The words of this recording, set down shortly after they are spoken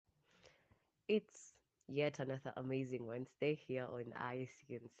It's yet another amazing Wednesday here on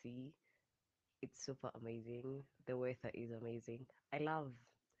ICNC. It's super amazing. The weather is amazing. I love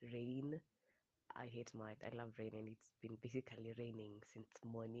rain. I hate mud. I love rain, and it's been basically raining since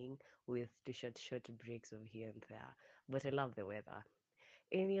morning with the short breaks of here and there. But I love the weather.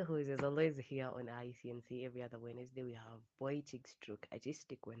 Anywho, as always here on ICNC, every other Wednesday we have Poetic Stroke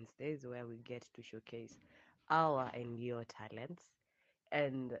Artistic Wednesdays where we get to showcase our and your talents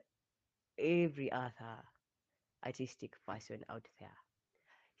and every other artistic person out there.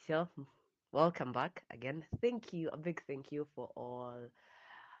 So, welcome back again. Thank you, a big thank you for all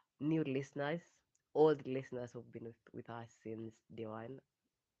new listeners, all the listeners who've been with us since day one.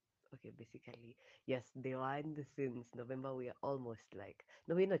 Okay, basically, yes, day one since November. We are almost like,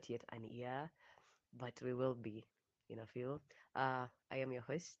 no, we're not yet an year, but we will be in a few. I am your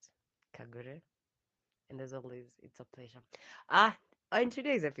host, Kagure, and as always, it's a pleasure. Ah, in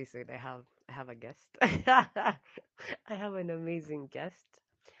today's episode, I have a guest. I have an amazing guest,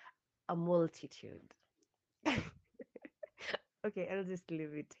 a multitude. Okay, I'll just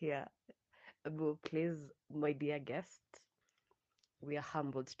leave it here. Please, my dear guest, we are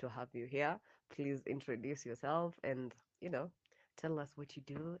humbled to have you here. Please introduce yourself and, you know, tell us what you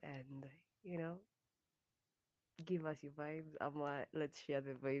do and, you know, give us your vibes. Let's share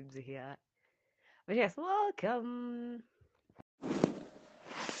the vibes here. But yes, welcome.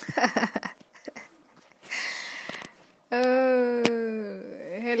 Oh,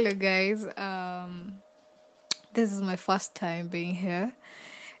 hello guys. This is my first time being here.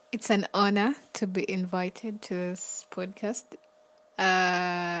 It's an honor to be invited to this podcast.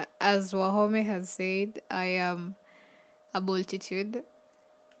 As Wahome has said, I am a multitude.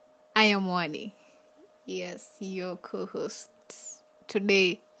 I am Wanny. Yes, your co-host.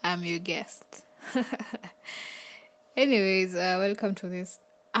 Today, I'm your guest. Anyways, welcome to this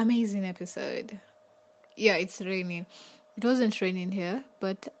amazing episode. Yeah, it's raining. It wasn't raining here,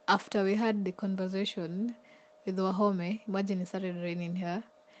 but after we had the conversation with Wahome, imagine it started raining here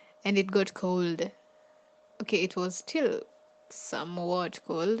and it got cold. Okay, it was still somewhat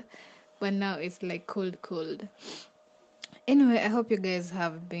cold, but now it's like cold, cold. Anyway, I hope you guys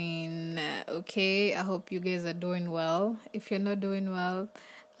have been okay. I hope you guys are doing well. If you're not doing well,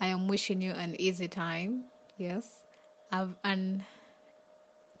 I am wishing you an easy time. Yes. And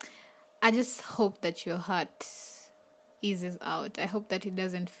I just hope that your heart eases out. I hope that it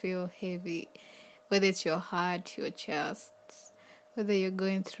doesn't feel heavy, whether it's your heart, your chest, whether you're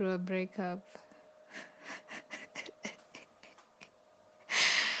going through a breakup.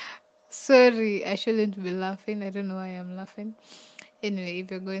 Sorry, I shouldn't be laughing. I don't know why I'm laughing. Anyway,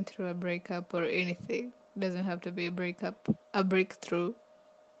 if you're going through a breakup or anything, it doesn't have to be a breakup, a breakthrough.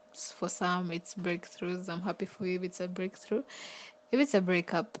 For some, it's breakthroughs. I'm happy for you if it's a breakthrough. If it's a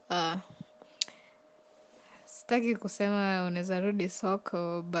breakup, sitaki kusema unaweza rudi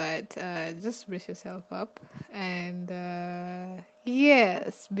soko, but just brace yourself up and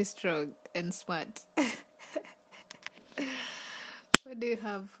yes, be strong and smart. What do you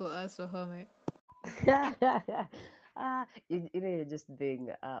have for us, Wahome? You know, you're just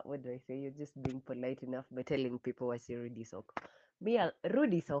being, what do I say? You're just being polite enough by telling people what's your Rudy Soko. Me,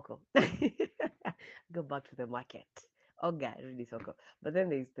 Rudy Soko. Go back to the market. Okay, Rudy Soko. But then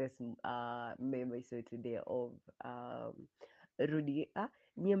there's this meme I saw today of Rudy,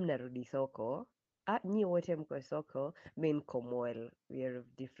 nyie mnarudi soko. Nyie wote mko soko, mi nko mall. We are of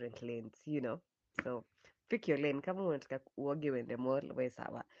different lanes, you know. So pick your lane. Kama unataka uoge uende mall, we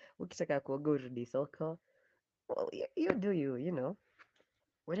sawa. Ukitaka kuoga urudi soko, well, you do you, you know.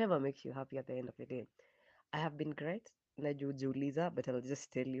 Whatever makes you happy at the end of the day. I have been great. Najuliza, but I'll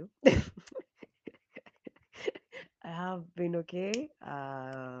just tell you. I have been okay.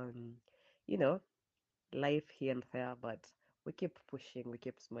 You know, life here and there, but we keep pushing, we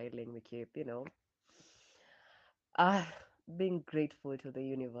keep smiling, we keep, uh, being grateful to the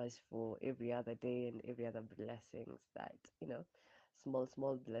universe for every other day and every other blessings that,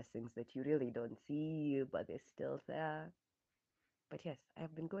 small blessings that you really don't see, but they're still there. But yes,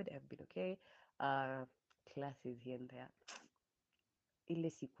 I've been good, I've been okay. Uh, Classes here and there. Ile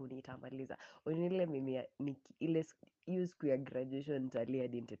siku nitamaliza. Unile mimi hiyo siku ya graduation nitalia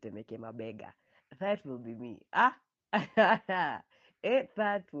hadi nitetemeke mabega. That will be me.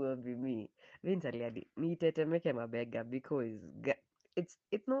 That will be me. Mi nitalia hadi nitetemeke mabega because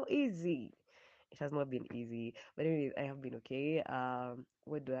it's not easy. It has not been easy. But anyways, I have been okay.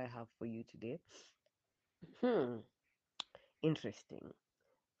 What do I have for you today? Hmm, interesting.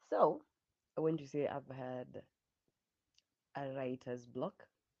 So, I want to say I've had a writer's block.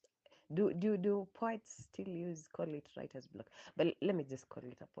 Do poets still use call it writer's block? But let me just call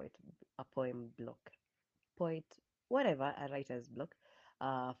it a poem block, poet, whatever, a writer's block,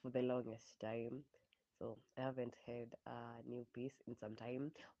 for the longest time. So I haven't heard a new piece in some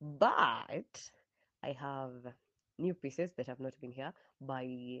time, but I have new pieces that have not been here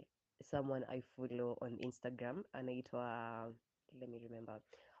by someone I follow on Instagram, anaitwa, let me remember,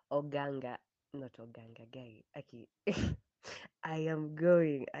 Oganga, not Oganga guy. Aki. I am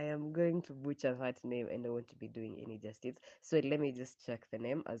going to butcher that name and I won't be doing any justice. So let me just check the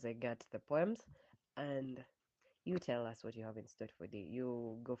name as I got the poems, and you tell us what you have in store for the.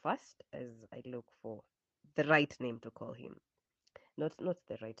 You go first as I look for the right name to call him. Not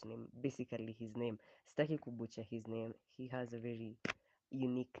the right name, basically his name. Staki kubucha his name. He has a very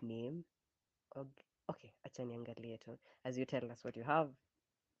unique name. Okay, acha niangalie tu. As you tell us what you have.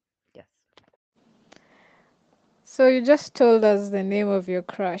 Yes. So you just told us the name of your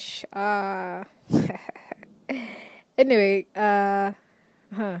crush. Anyway, guy,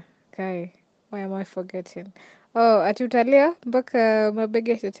 why am I forgetting? Oh, atutalia mpaka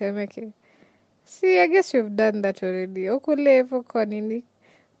mabega itetemeke. See, I guess you've done that already. Ukule hivyo kwa nini?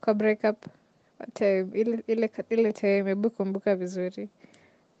 Kwa break up time ile time, hebu kumbuka vizuri.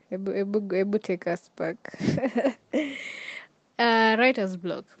 Hebu take us back. Writer's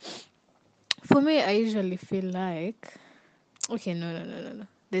block. For me, I usually feel like, okay, no.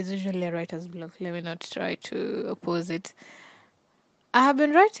 There's usually a writer's block. Let me not try to oppose it. I have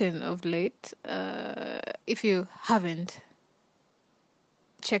been writing of late. If you haven't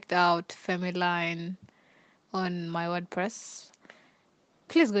checked out Femiline on my WordPress,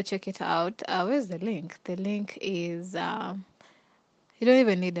 please go check it out. Where's the link? The link is, you don't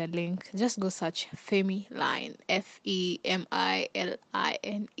even need a link. Just go search Femiline, Femiline,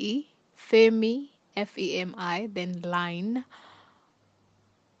 Femi, then line,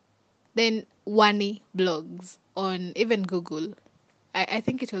 then Wanny blogs on even Google. I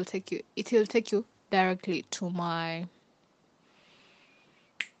think it will take you directly to my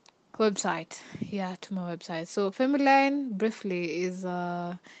website. Yeah, to my website. So Femiline briefly is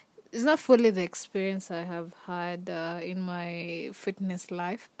it's not fully the experience I have had in my fitness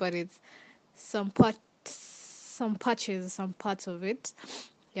life, but it's some parts of it.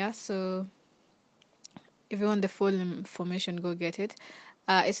 Yeah, so if you want the full information, go get it.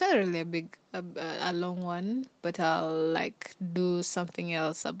 It's not really a long one, but I'll like do something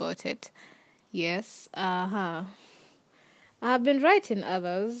else about it. Yes. I have been writing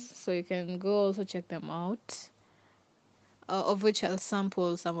others, so you can go also check them out. Of which I'll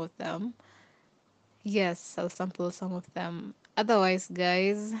sample some of them. Yes, I'll sample some of them. Otherwise,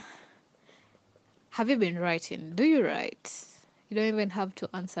 guys, have you been writing? Do you write? You don't even have to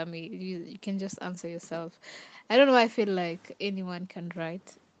answer me. You can just answer yourself. I don't know why I feel like anyone can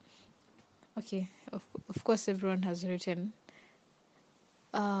write. Okay, of course, everyone has written.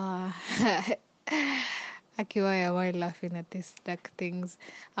 Uh, Aki, why am I laughing at these dark things?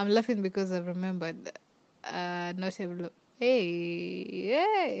 I'm laughing because I've remembered. Not every.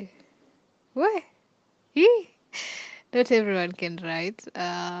 Hey, what? He? Not everyone can write.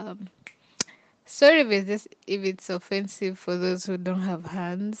 Sorry if it's offensive for those who don't have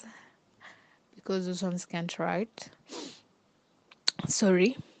hands, because those ones can't write.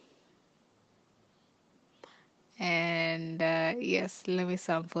 Sorry. And yes, let me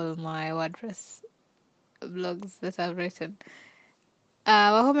sample my WordPress blogs that I've written.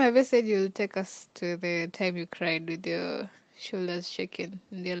 Wahome, have you said you'll take us to the time you cried with your shoulders shaking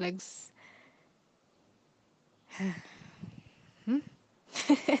and your legs?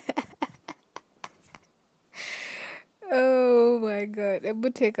 Oh my god, it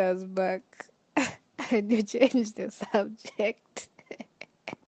would take us back. And you changed the subject.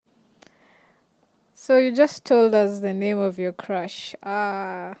 So you just told us the name of your crush.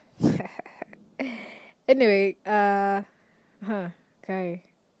 Anyway, guy,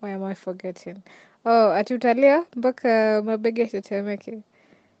 why am I forgetting? Oh, atutalia mpaka mabega itetemeke.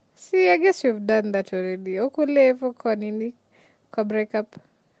 See, I guess you've done that already. Ukule hivyo kwa nini? Kwa break up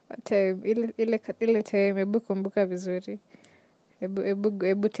time ile time, hebu kumbuka vizuri.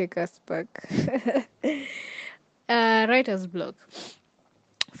 Hebu take us back. Writer's block.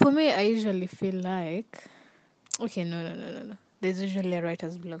 For me, I usually feel like, okay, no. There's usually a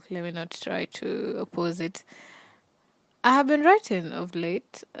writer's block. Let me not try to oppose it. I have been writing of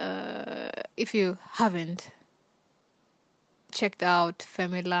late. If you haven't checked out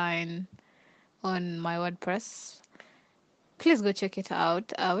Femiline on my WordPress, please go check it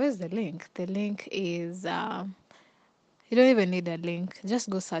out. Where's the link? The link is, you don't even need a link. Just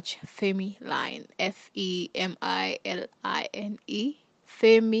go search Femiline, Femiline,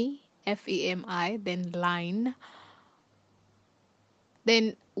 Femi, FEMI, then line,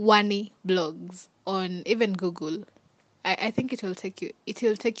 then Wanny blogs on even Google. I think it will take you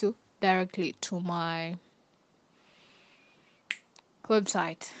directly to my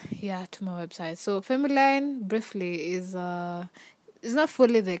website. Yeah, to my website. So Family Line briefly is it's not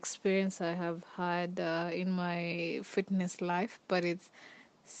fully the experience I have had in my fitness life, but it's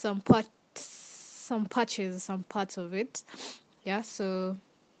some parts of it. Yeah, so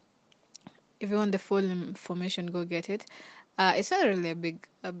if you want the full information, go get it. It's not really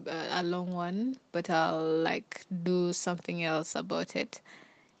a long one, but I'll like do something else about it.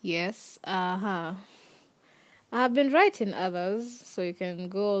 Yes. Uh-huh. I have been writing others, so you can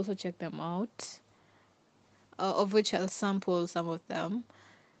go also check them out. Of which I'll sample some of them.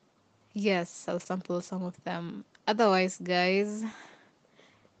 Yes, I'll sample some of them. Otherwise, guys,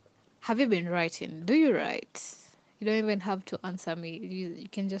 have you been writing? Do you write? You don't even have to answer me. You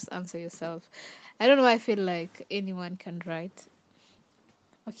can just answer yourself. I don't know why I feel like anyone can write.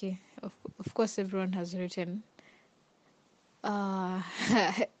 Okay, of course, everyone has written. Uh,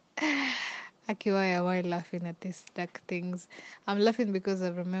 Aki, why am I laughing at these dark things? I'm laughing because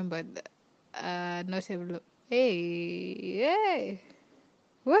I've remembered. Not every. Hey, hey,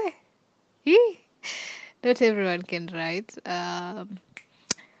 what? Hee. Not everyone can write.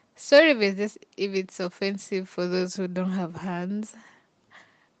 Sorry if it's offensive for those who don't have hands,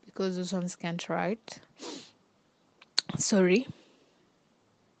 because those ones can't write. Sorry.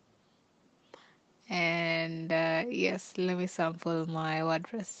 And yes, let me sample my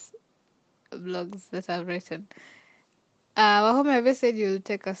WordPress blogs that I've written. Wahome, have you said you'll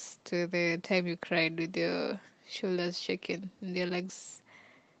take us to the time you cried with your shoulders shaking and your legs?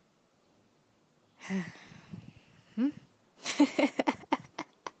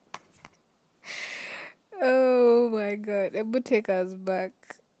 Oh my god, it would take us back.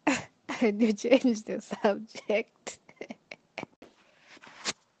 And you changed the subject.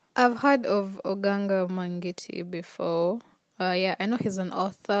 I've heard of Oganga Mangiti before. Yeah, I know he's an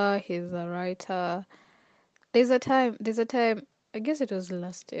author, he's a writer. There's a time, I guess it was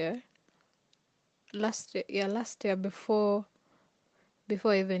last year. Last year before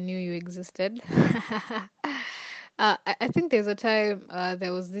I even knew you existed. I think there's a time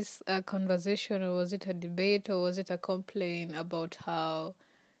there was this conversation, or was it a debate, or was it a complaint about how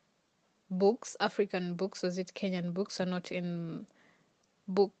books, African books, was it Kenyan books, are not in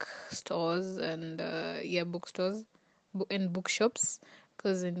bookstores and yeah, bookstores and bookshops,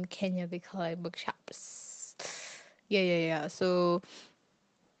 because in Kenya they call it bookshops. Yeah. So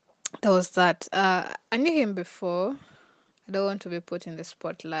there was that. I knew him before. I don't want to be put in the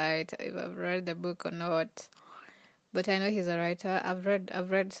spotlight if I've read the book or not, but I know he's a writer. I've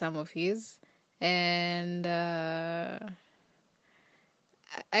read some of his, and I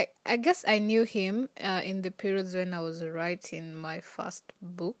guess I knew him in the periods when I was writing my first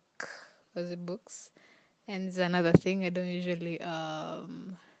book. Was it books? And it's another thing, I don't usually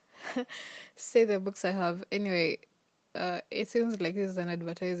say the books I have. Anyway, it seems like this is an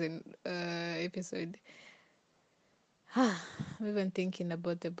advertising episode. I'm even thinking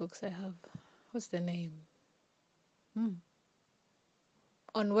about the books I have. What's the name? Hmm.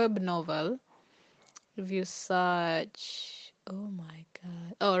 On web novel, if you search, oh my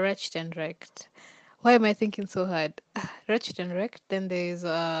god, oh, Wretched and Wrecked. Why am I thinking so hard? Wretched and Wrecked. Then there's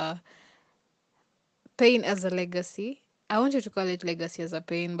Pain as a Legacy. I wanted to call it Legacy as a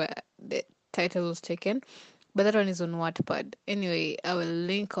Pain, but the title was taken. But that one is on Wattpad. Anyway, I will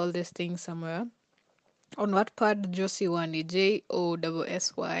link all these things somewhere. On Wattpad, Josie Wanny,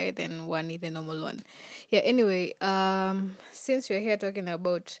 Jossy, then Wanny, the normal one. Yeah, anyway, since we're here talking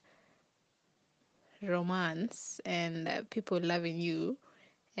about romance and people loving you,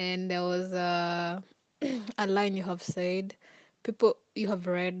 and there was a line you have said, people you have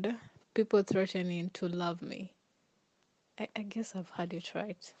read, people threatening to love me. I guess I've had it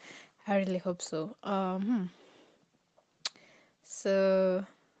right. I really hope so. So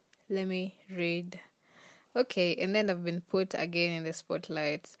let me read. Okay, and then I've been put again in the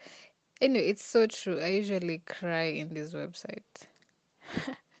spotlight. Anyway, it's so true. I usually cry in this website.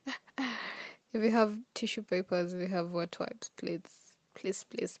 If you have tissue papers, we have wet wipes, please. Please.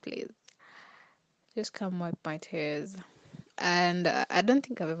 Just come wipe my tears. And I don't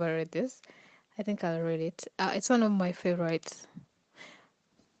think I've ever read this. I think I'll read it. It's one of my favorite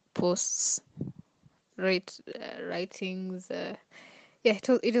posts, writings. Yeah,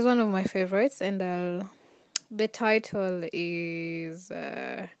 it is one of my favorites, and the title is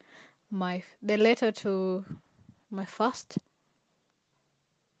the letter to my first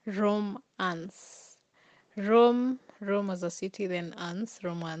romance. Rome as a city, then ants,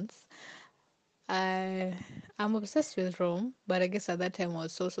 romance. I I'm obsessed with Rome, but I guess at that time I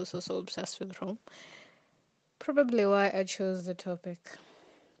was so obsessed with Rome. Probably why I chose the topic,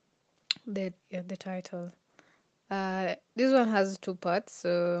 the title. This one has two parts,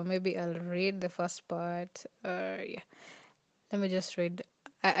 so maybe I'll read the first part. Yeah, let me just read.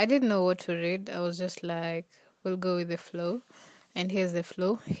 I didn't know what to read. I was just like, we'll go with the flow. And here's the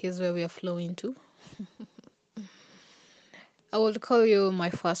flow. Here's where we are flowing to. I would call you my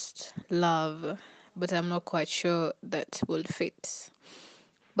first love, but I'm not quite sure that will fit.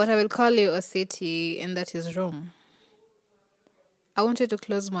 But I will call you a city, and that is Rome. I wanted to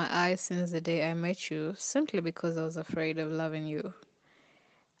close my eyes since the day I met you, simply because I was afraid of loving you.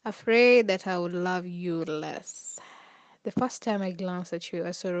 Afraid that I would love you less. The first time I glanced at you,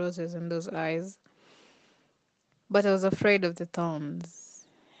 I saw roses in those eyes, but I was afraid of the thorns.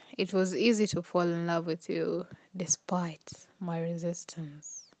 It was easy to fall in love with you, despite my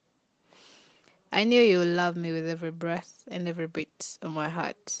resistance. I knew you would love me with every breath and every beat of my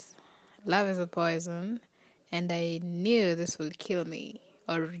heart. Love is a poison, and I knew this would kill me,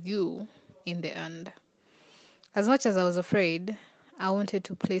 or you, in the end. As much as I was afraid, I wanted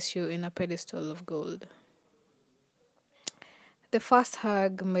to place you in a pedestal of gold. The first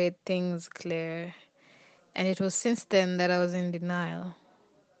hug made things clear, and it was since then that I was in denial.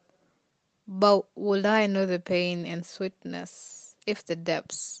 But would I know the pain and sweetness if the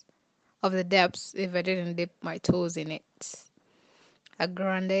depths if I didn't dip my toes in it? A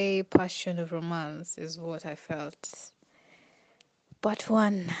grande passion of romance is what I felt. But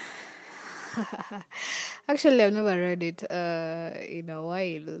one. Actually, I've never read it in a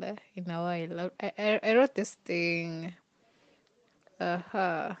while. In a while. I wrote this thing.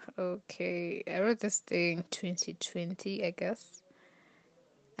 Okay. I wrote this thing 2020, I guess.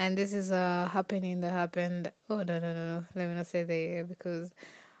 And this is a happening that happened. Oh, no. Let me not say the year because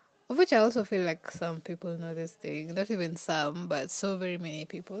of which I also feel like some people know this thing. Not even some, but so very many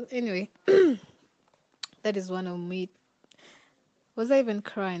people. Anyway, that is one of me. Was I even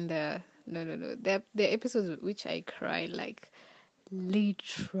crying there? No. The episodes which I cry like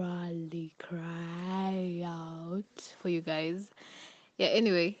literally cry out for you guys. Yeah,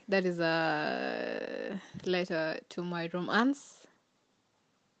 anyway, that is a letter to my romance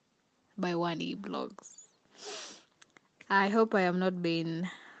by Wanny blogs. I hope I am not being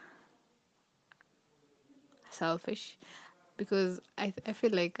selfish because I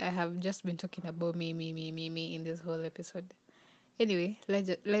feel like I have just been talking about me in this whole episode. Anyway, let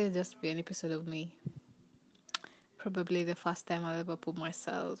it just be an episode of me. Probably the first time I'll ever put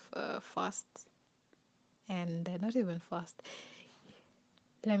myself first, and not even first.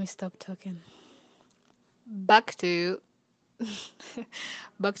 Let me stop talking. Back to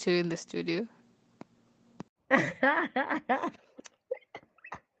back to you in the studio.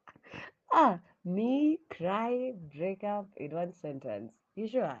 Ah, me cry breakup in one sentence. You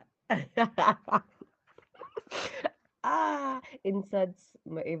sure? Inserts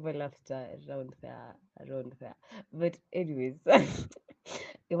my evil laughter around there. But anyways,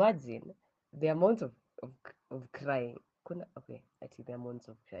 imagine the amount of crying. Okay, I think the amount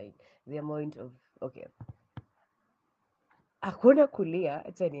of crying, the amount of okay, hakuna kulia.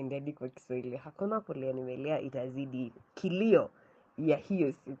 Acha niende hadi kwa Kiswahili. Hakuna kulia nimelia itazidi kilio ya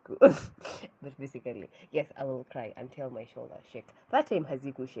hiyo siku. But basically, yes, I will cry until my shoulders shake. That time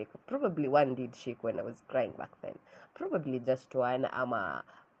haziku shake. Probably one did shake when I was crying back then. Probably just one ama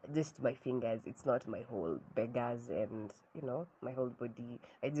just my fingers. It's not my whole beggars and my whole body.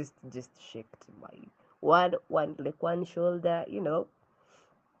 I just shaked my one like one shoulder.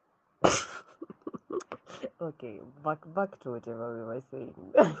 Okay, back to whatever we were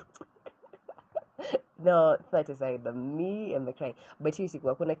saying. No, that aside, me and the crying. But hiyo siku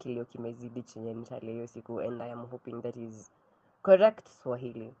hakuna kilio kimezidi chenye nitalia hiyo siku, and I am hoping that is correct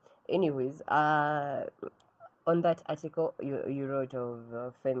Swahili. Anyways, on that article you wrote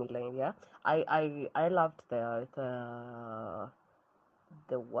of family, yeah, I loved the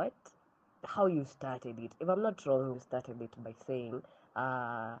what, how you started it. If I'm not wrong, you started it by saying,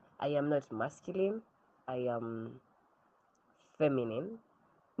 I am not masculine, I am feminine.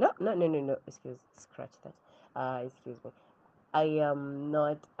 No. Scratch that. Excuse me. I am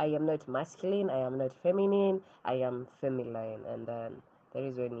not masculine, I am not feminine, I am feminine. And then there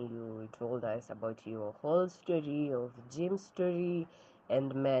is when you told us about your whole story of Jim's story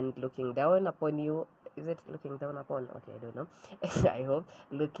and men looking down upon you. Is it looking down upon? Okay, I don't know. I hope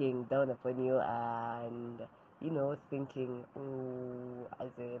looking down upon you and thinking, oh,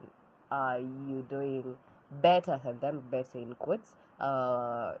 as in, are you doing better than them? Better in quotes.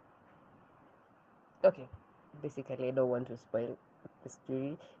 Okay. Basically, I don't want to spoil the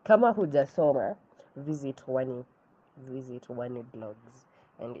story. Kama hujasoma, visit Wanny. Visit Wanny blogs.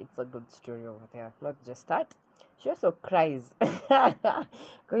 And it's a good story over there. Not just that. She also cries.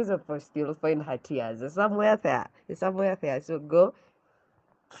 Cries of course you'll find her tears. It's somewhere there. It's somewhere there. So go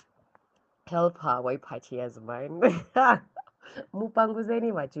help her wipe her tears, man.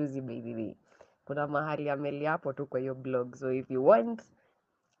 Mupanguzeni machuzi baby. Kuna mahali amelia hapo tu kwa hiyo blog. So if you want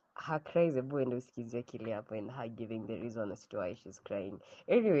her cries ebu ende usikizie kile hapo and her giving the reason as to why she's crying.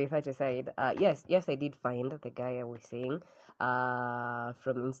 Anyway, that aside, yes, I did find the guy I was saying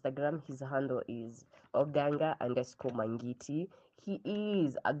from Instagram. His handle is Oganga underscore Mangiti. He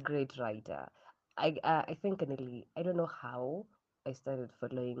is a great writer. I think nearly, I don't know how I started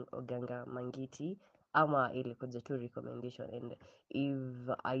following Oganga Mangiti. Ama ilikuja tu recommendation, and if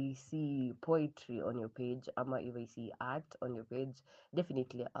I see poetry on your page, ama if I see art on your page,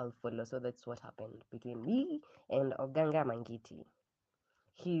 definitely I'll follow. So that's what happened between me and Oganga Mangiti.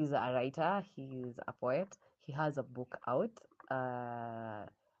 He's a writer, he's a poet, he has a book out. Uh,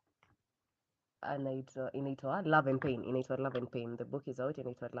 inaitwa Love and Pain. Inaitwa Love and Pain. The book is out,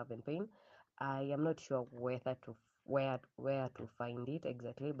 inaitwa Love and Pain. I am not sure where to find it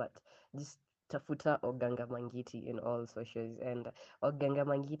exactly, but just tafuta Oganga Mangiti in all socials. And Oganga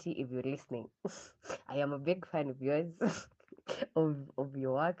Mangiti, if you're listening, I am a big fan of yours, of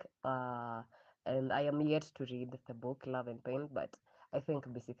your work. And I am yet to read the book Love and Pain, but I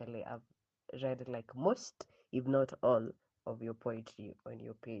think basically I've read like most, if not all, of your poetry on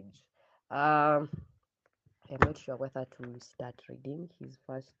your page. Um, I'm not sure whether to start reading his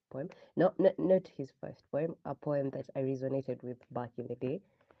first poem. No, not his first poem. A poem that I resonated with back in the day.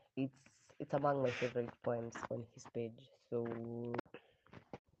 It's it's among my favorite poems on his page. So,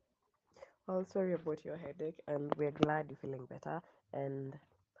 well, sorry about your headache, and we're glad you're feeling better, and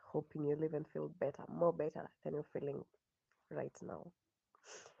hoping you'll even feel better, more better than you're feeling right now.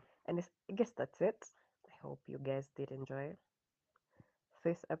 And I guess that's it. I hope you guys did enjoy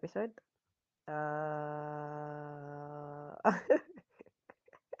this episode.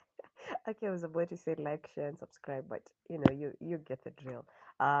 Okay, I was about to say like, share, and subscribe, but you get the drill.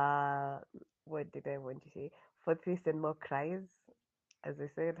 Uh, what did I want to say? For this and more cries, as I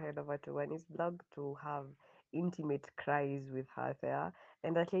said, head over to Wanny's blog to have intimate cries with her there,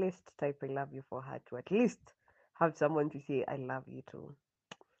 and at least type "I love you" for her to at least have someone to say "I love you" to.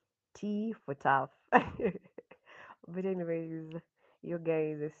 T for tough. But anyways, you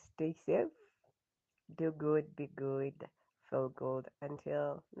guys stay safe, do good, be good, feel good.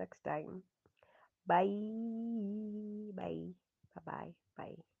 Until next time. Bye. Bye. Bye. Bye.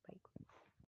 Bye. Bye.